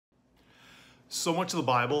So much of the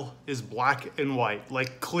Bible is black and white,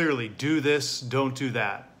 like clearly do this, don't do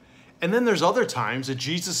that. And then there's other times that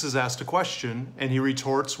Jesus is asked a question and he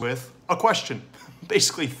retorts with a question.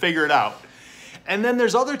 Basically, figure it out. And then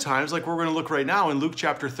there's other times, like we're going to look right now in Luke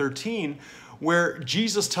chapter 13, where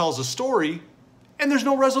Jesus tells a story and there's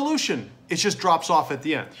no resolution. It just drops off at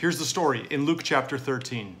the end. Here's the story. In Luke chapter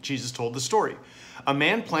 13, Jesus told the story. A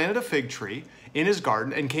man planted a fig tree in his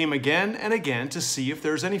garden and came again and again to see if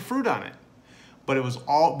there's any fruit on it.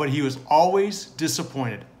 But he was always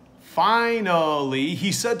disappointed. Finally,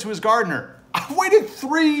 he said to his gardener, I've waited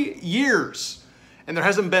 3 years and there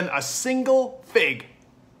hasn't been a single fig.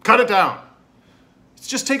 Cut it down. It's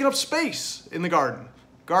just taking up space in the garden.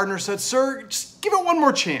 Gardener said, sir, just give it one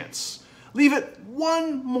more chance. Leave it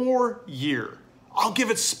 1 more year. I'll give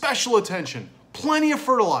it special attention, plenty of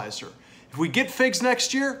fertilizer. If we get figs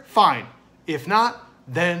next year, fine. If not,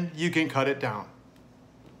 then you can cut it down.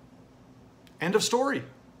 End of story.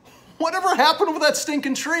 Whatever happened with that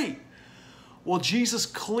stinking tree? Well, Jesus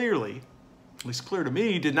clearly, at least clear to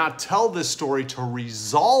me, did not tell this story to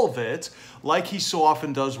resolve it like he so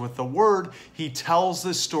often does with the word. He tells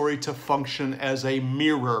this story to function as a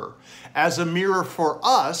mirror for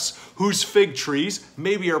us whose fig trees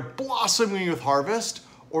maybe are blossoming with harvest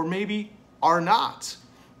or maybe are not.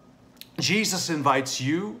 Jesus invites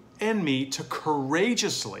you and me to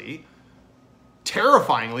courageously,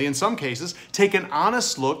 terrifyingly in some cases, take an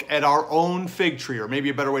honest look at our own fig tree, or maybe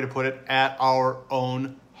a better way to put it, at our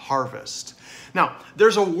own harvest. Now,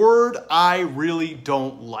 there's a word I really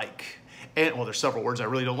don't like. And, well, there's several words I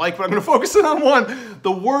really don't like, but I'm going to focus in on one.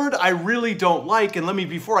 The word I really don't like, and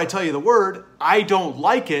before I tell you the word, I don't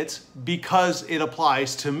like it because it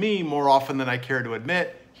applies to me more often than I care to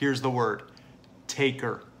admit. Here's the word: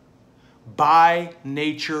 taker. By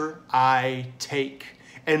nature, I take.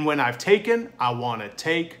 And when I've taken, I want to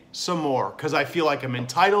take some more because I feel like I'm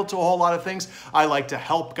entitled to a whole lot of things. I like to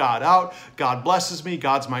help God out. God blesses me.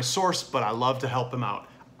 God's my source, but I love to help him out.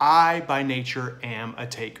 I, by nature, am a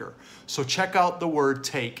taker. So check out the word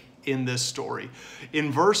take in this story.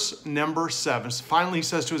 In verse number 7, finally he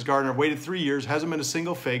says to his gardener, waited 3 years, hasn't been a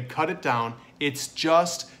single fig, cut it down. It's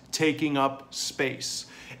just taking up space.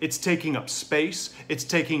 It's taking up space, it's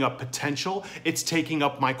taking up potential, it's taking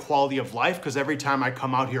up my quality of life because every time I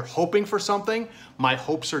come out here hoping for something, my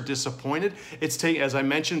hopes are disappointed. It's taking, as I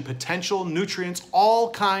mentioned, potential, nutrients, all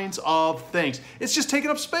kinds of things. It's just taking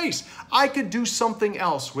up space. I could do something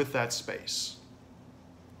else with that space.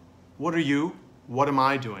 What are you? What am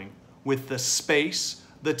I doing with the space,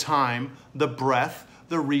 the time, the breath,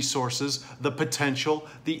 the resources, the potential,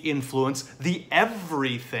 the influence, the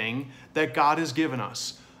everything that God has given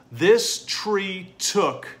us? This tree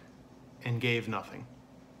took and gave nothing.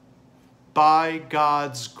 By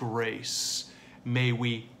God's grace, may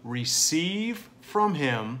we receive from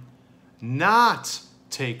him, not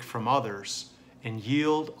take from others, and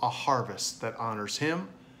yield a harvest that honors him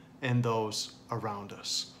and those around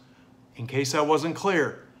us. In case that wasn't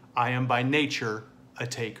clear, I am by nature a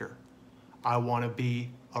taker. I want to be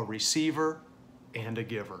a receiver and a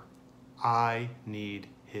giver. I need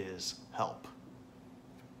his help.